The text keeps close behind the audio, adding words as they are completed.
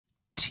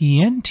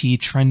TNT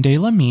Tren de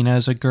la Mina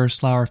is a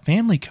Gerstlauer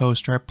family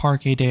coaster at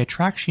Parque de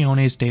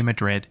Atracciones de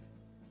Madrid.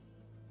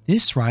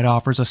 This ride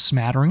offers a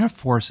smattering of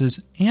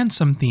forces and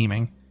some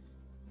theming,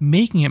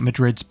 making it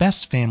Madrid's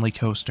best family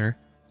coaster.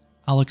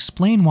 I'll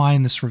explain why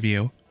in this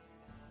review.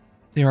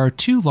 There are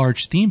two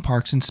large theme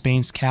parks in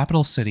Spain's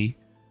capital city,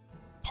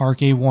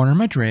 Parque Warner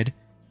Madrid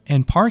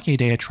and Parque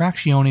de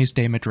Atracciones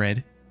de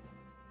Madrid.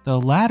 The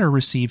latter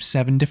received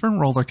 7 different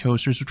roller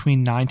coasters between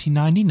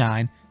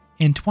 1999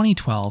 and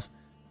 2012,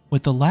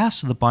 with the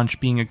last of the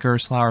bunch being a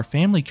Gerstlauer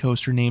family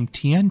coaster named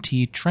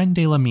TNT Tren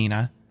de la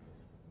Mina.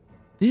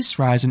 This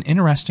ride has an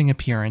interesting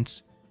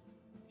appearance.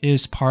 It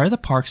is part of the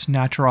park's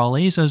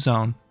naturaleza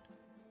zone.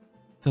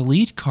 The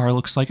lead car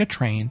looks like a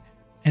train,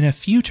 and a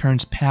few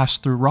turns pass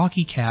through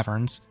rocky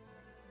caverns.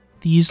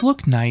 These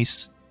look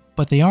nice,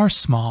 but they are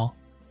small.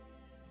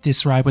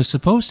 This ride was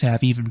supposed to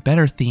have even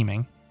better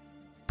theming.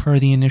 Per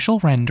the initial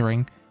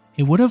rendering,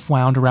 it would have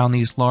wound around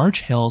these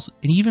large hills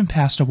and even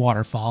past a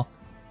waterfall.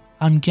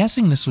 I'm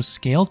guessing this was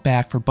scaled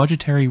back for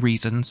budgetary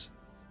reasons.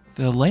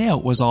 The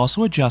layout was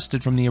also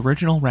adjusted from the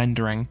original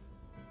rendering.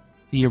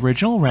 The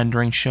original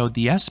rendering showed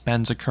the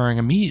S-bends occurring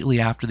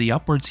immediately after the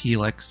upwards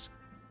helix.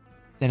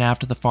 Then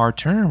after the far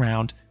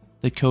turnaround,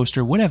 the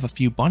coaster would have a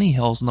few bunny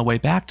hills on the way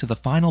back to the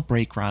final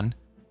brake run.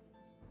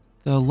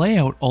 The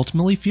layout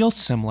ultimately feels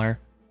similar,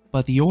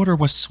 but the order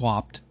was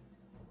swapped.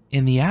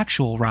 In the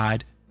actual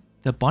ride,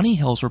 the bunny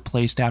hills were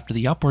placed after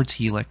the upwards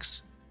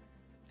helix.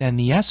 Then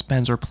the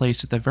S-bends were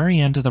placed at the very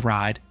end of the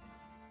ride.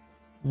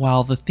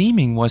 While the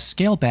theming was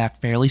scaled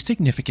back fairly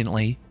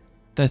significantly,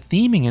 the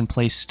theming in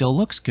place still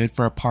looks good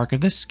for a park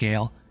of this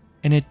scale,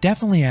 and it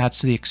definitely adds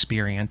to the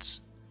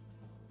experience.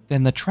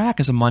 Then the track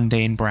is a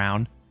mundane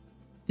brown.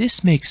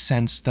 This makes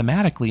sense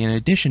thematically in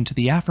addition to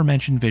the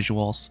aforementioned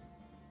visuals.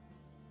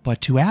 But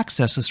to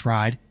access this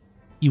ride,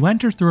 you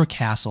enter through a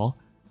castle.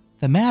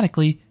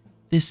 Thematically,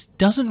 this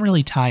doesn't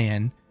really tie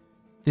in.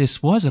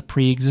 This was a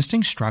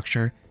pre-existing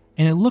structure,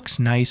 and it looks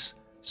nice,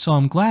 so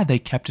I'm glad they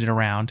kept it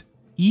around,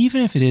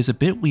 even if it is a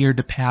bit weird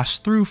to pass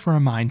through for a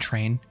mine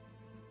train.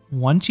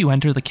 Once you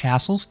enter the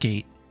castle's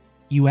gate,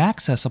 you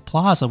access a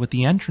plaza with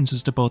the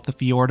entrances to both the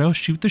Fiordo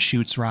Shoot the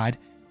Chutes ride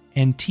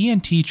and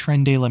TNT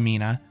Tren de la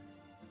Mina.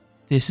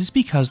 This is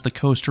because the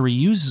coaster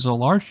reuses a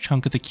large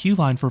chunk of the queue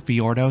line for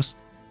Fiordos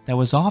that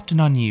was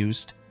often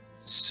unused.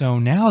 So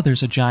now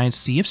there's a giant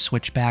sea of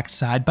switchbacks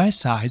side by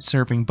side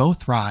serving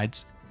both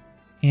rides.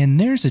 And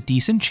there's a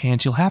decent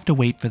chance you'll have to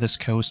wait for this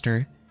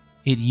coaster.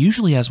 It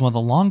usually has one of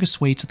the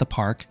longest waits at the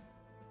park,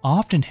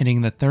 often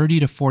hitting the 30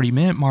 to 40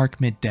 minute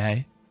mark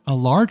midday. A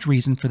large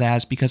reason for that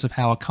is because of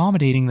how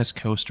accommodating this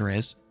coaster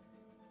is.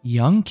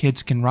 Young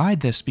kids can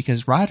ride this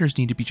because riders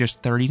need to be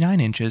just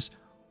 39 inches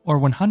or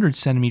 100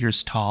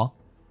 centimeters tall.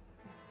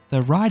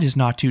 The ride is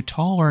not too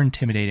tall or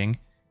intimidating,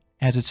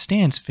 as it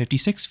stands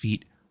 56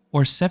 feet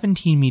or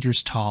 17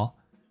 meters tall,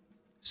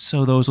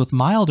 so those with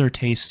milder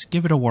tastes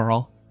give it a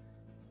whirl.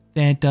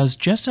 Then it does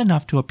just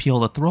enough to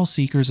appeal to thrill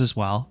seekers as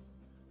well.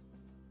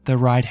 The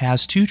ride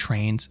has 2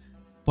 trains,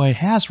 but it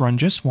has run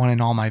just one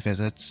in all my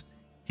visits,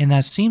 and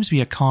that seems to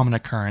be a common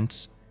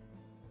occurrence.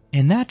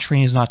 And that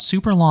train is not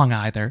super long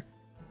either,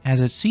 as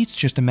it seats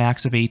just a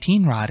max of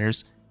 18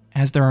 riders,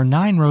 as there are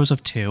 9 rows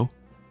of 2.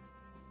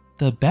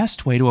 The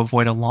best way to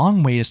avoid a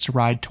long wait is to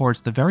ride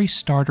towards the very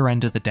start or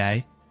end of the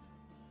day.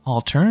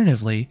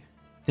 Alternatively,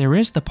 there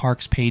is the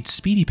park's paid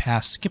Speedy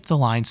Pass Skip the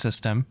Line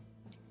system.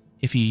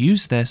 If you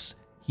use this,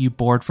 you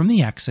board from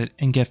the exit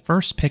and get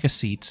first pick of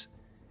seats.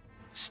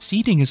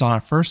 Seating is on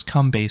a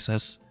first-come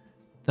basis.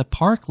 The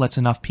park lets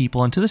enough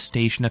people into the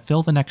station to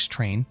fill the next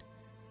train.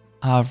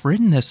 I've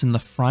ridden this in the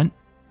front,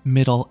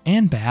 middle,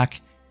 and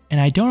back, and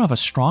I don't have a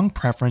strong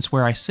preference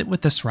where I sit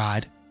with this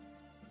ride.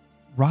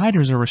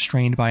 Riders are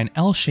restrained by an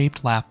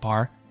L-shaped lap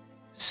bar,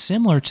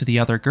 similar to the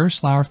other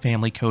Gerstlauer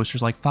family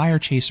coasters like Fire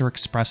Chaser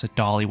Express at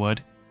Dollywood.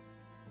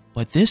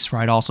 But this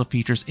ride also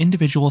features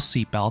individual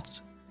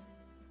seatbelts.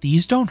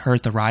 These don't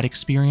hurt the ride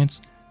experience,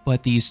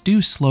 but these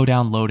do slow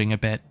down loading a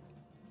bit.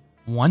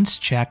 Once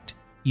checked,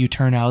 you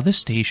turn out of the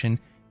station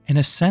and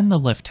ascend the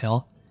lift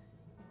hill.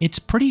 It's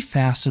pretty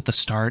fast at the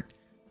start,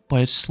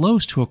 but it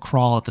slows to a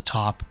crawl at the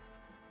top.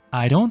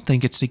 I don't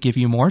think it's to give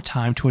you more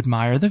time to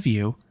admire the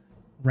view.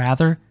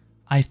 Rather,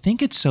 I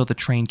think it's so the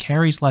train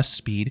carries less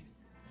speed.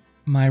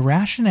 My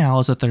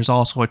rationale is that there's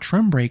also a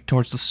trim brake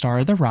towards the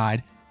start of the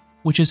ride,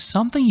 which is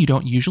something you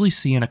don't usually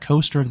see in a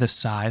coaster of this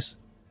size.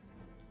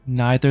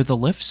 Neither the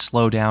lift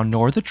slowdown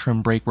nor the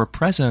trim brake were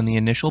present in the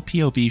initial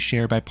POV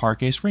shared by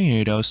Parques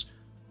Reunidos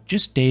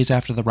just days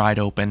after the ride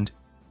opened.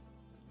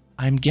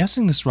 I'm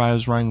guessing this ride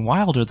was running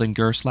wilder than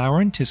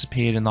Gerstlauer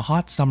anticipated in the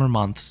hot summer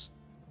months.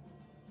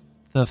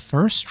 The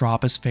first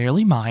drop is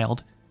fairly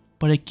mild,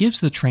 but it gives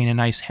the train a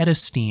nice head of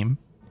steam.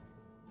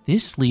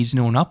 This leads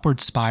to an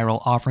upward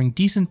spiral offering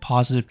decent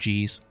positive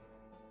Gs.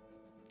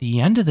 The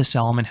end of this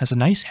element has a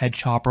nice head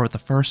chopper with the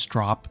first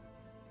drop.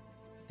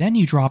 Then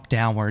you drop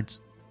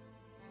downwards.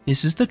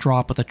 This is the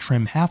drop with a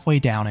trim halfway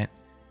down it,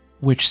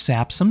 which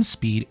saps some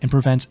speed and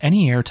prevents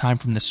any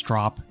airtime from this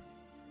drop.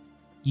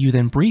 You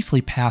then briefly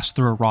pass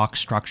through a rock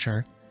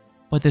structure.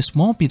 But this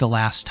won't be the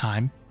last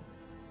time.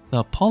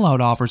 The pullout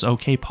offers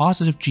okay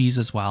positive Gs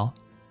as well.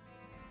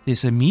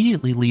 This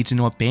immediately leads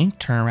into a bank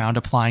turnaround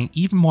applying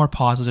even more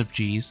positive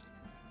Gs.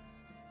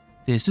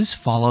 This is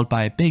followed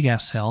by a big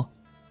S-hill.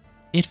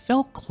 It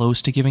felt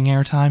close to giving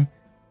airtime,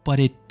 but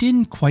it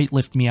didn't quite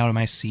lift me out of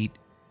my seat.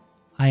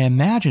 I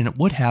imagine it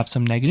would have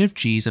some negative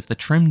Gs if the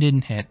trim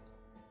didn't hit.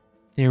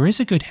 There is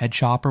a good head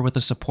chopper with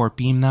a support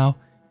beam though,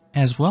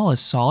 as well as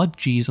solid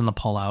Gs on the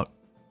pullout.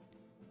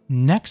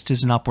 Next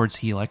is an upwards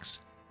helix.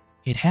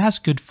 It has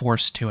good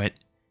force to it,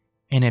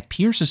 and it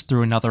pierces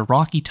through another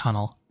rocky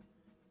tunnel.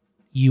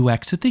 You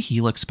exit the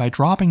helix by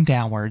dropping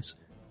downwards,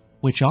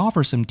 which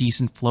offers some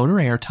decent floater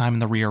airtime in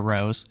the rear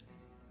rows.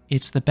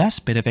 It's the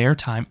best bit of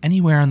airtime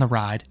anywhere on the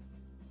ride.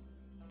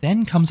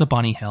 Then comes a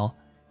bunny hill.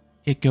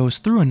 It goes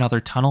through another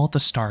tunnel at the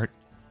start.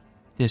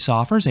 This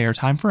offers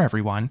airtime for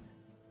everyone.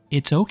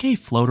 It's okay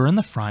floater in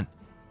the front,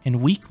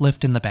 and weak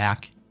lift in the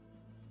back.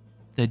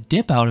 The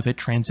dip out of it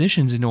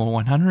transitions into a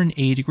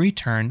 180-degree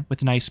turn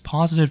with nice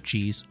positive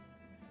Gs.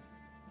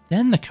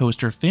 Then the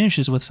coaster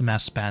finishes with some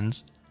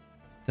S-bends.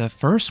 The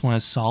first one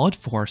is solid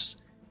force,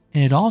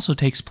 and it also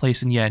takes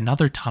place in yet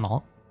another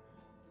tunnel.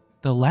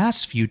 The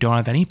last few don't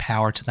have any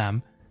power to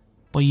them,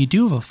 but you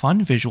do have a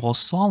fun visual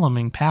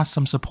slaloming past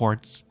some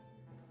supports.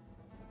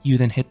 You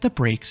then hit the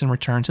brakes and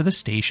return to the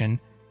station,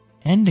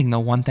 ending the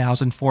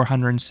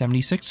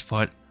 1,476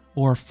 foot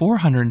or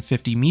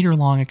 450 meter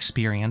long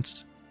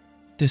experience.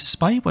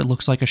 Despite what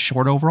looks like a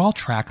short overall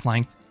track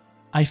length,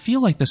 I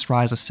feel like this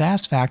ride is a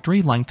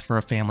satisfactory length for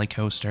a family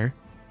coaster.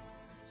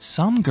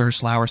 Some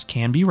Gerstlauers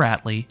can be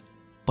rattly,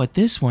 but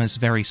this one is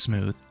very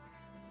smooth.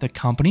 The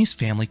company's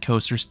family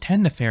coasters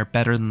tend to fare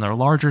better than their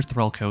larger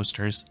thrill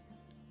coasters.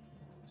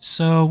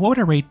 So what would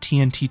I rate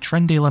TNT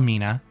Tren de la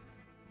Mina?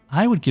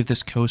 I would give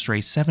this coaster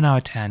a 7 out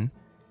of 10.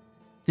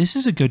 This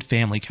is a good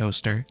family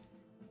coaster.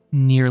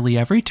 Nearly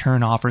every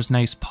turn offers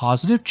nice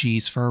positive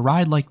Gs for a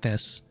ride like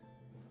this.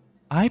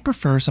 I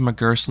prefer some of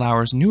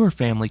Gerstlauer's newer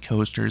family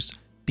coasters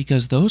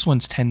because those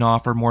ones tend to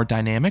offer more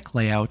dynamic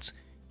layouts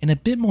and a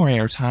bit more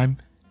airtime,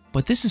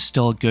 but this is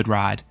still a good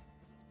ride.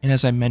 And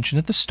as I mentioned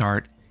at the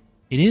start,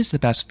 it is the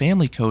best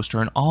family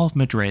coaster in all of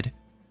Madrid.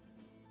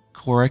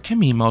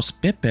 Correcamino's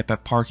Bip Bip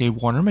at Parque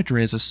Warner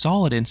Madrid is a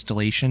solid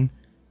installation,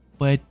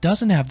 but it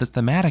doesn't have the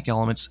thematic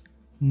elements,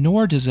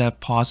 nor does it have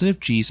positive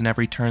Gs in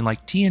every turn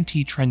like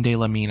TNT Tren de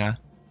la Mina.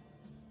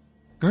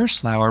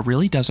 Gerstlauer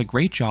really does a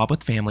great job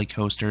with family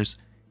coasters,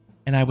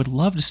 and I would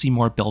love to see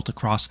more built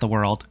across the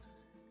world.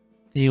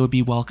 They would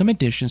be welcome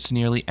additions to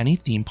nearly any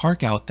theme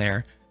park out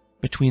there,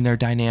 between their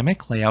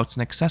dynamic layouts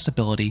and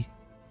accessibility.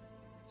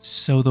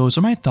 So those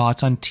are my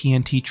thoughts on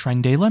TNT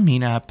Tren de la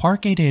Mina at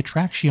Parque de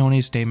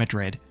Atracciones de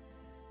Madrid.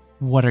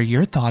 What are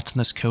your thoughts on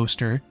this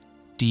coaster?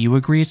 Do you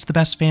agree it's the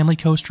best family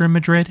coaster in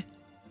Madrid?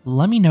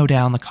 Let me know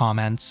down in the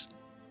comments.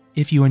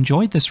 If you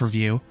enjoyed this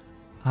review,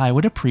 I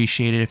would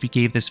appreciate it if you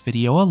gave this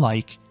video a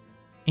like,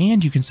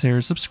 and you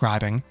consider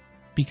subscribing,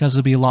 because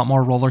there'll be a lot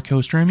more roller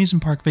coaster and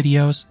amusement park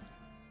videos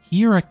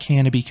here at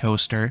Canopy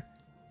Coaster.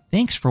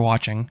 Thanks for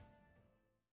watching.